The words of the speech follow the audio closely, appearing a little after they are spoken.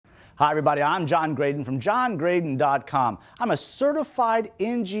Hi everybody, I'm John Graden from johngraden.com. I'm a certified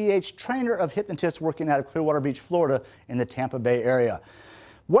NGH trainer of hypnotists working out of Clearwater Beach, Florida in the Tampa Bay area.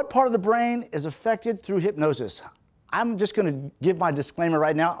 What part of the brain is affected through hypnosis? I'm just going to give my disclaimer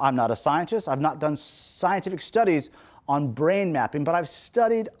right now. I'm not a scientist. I've not done scientific studies on brain mapping, but I've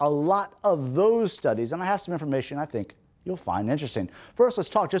studied a lot of those studies and I have some information I think you'll find interesting. First, let's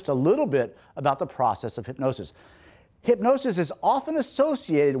talk just a little bit about the process of hypnosis. Hypnosis is often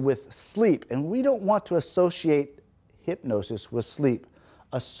associated with sleep, and we don't want to associate hypnosis with sleep.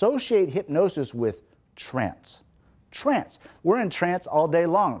 Associate hypnosis with trance. Trance. We're in trance all day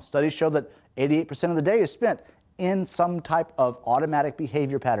long. Studies show that 88% of the day is spent in some type of automatic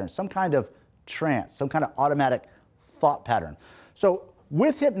behavior pattern, some kind of trance, some kind of automatic thought pattern. So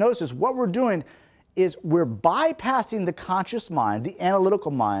with hypnosis, what we're doing is we're bypassing the conscious mind, the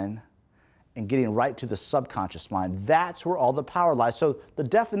analytical mind, and getting right to the subconscious mind. That's where all the power lies. So the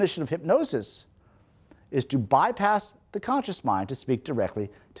definition of hypnosis is to bypass the conscious mind to speak directly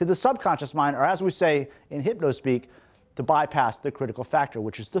to the subconscious mind, or as we say in hypnospeak, to bypass the critical factor,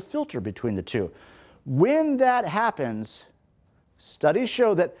 which is the filter between the two. When that happens, studies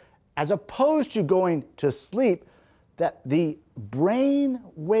show that as opposed to going to sleep, that the brain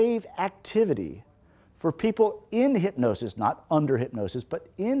wave activity for people in hypnosis, not under hypnosis, but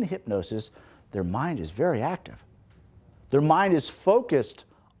in hypnosis, their mind is very active. Their mind is focused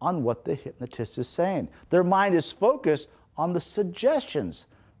on what the hypnotist is saying. Their mind is focused on the suggestions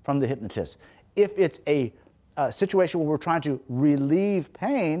from the hypnotist. If it's a situation where we're trying to relieve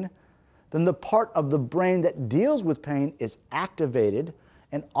pain, then the part of the brain that deals with pain is activated,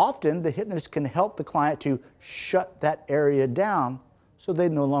 and often the hypnotist can help the client to shut that area down so they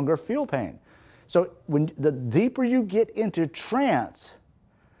no longer feel pain. So when the deeper you get into trance,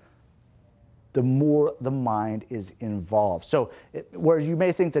 the more the mind is involved. So where you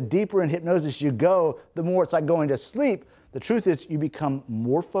may think the deeper in hypnosis you go, the more it's like going to sleep, the truth is you become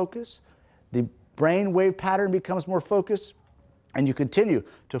more focused, the brain wave pattern becomes more focused, and you continue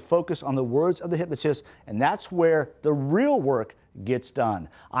to focus on the words of the hypnotist, and that's where the real work gets done.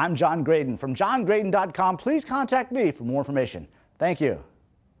 I'm John Graden from johngraden.com. Please contact me for more information. Thank you.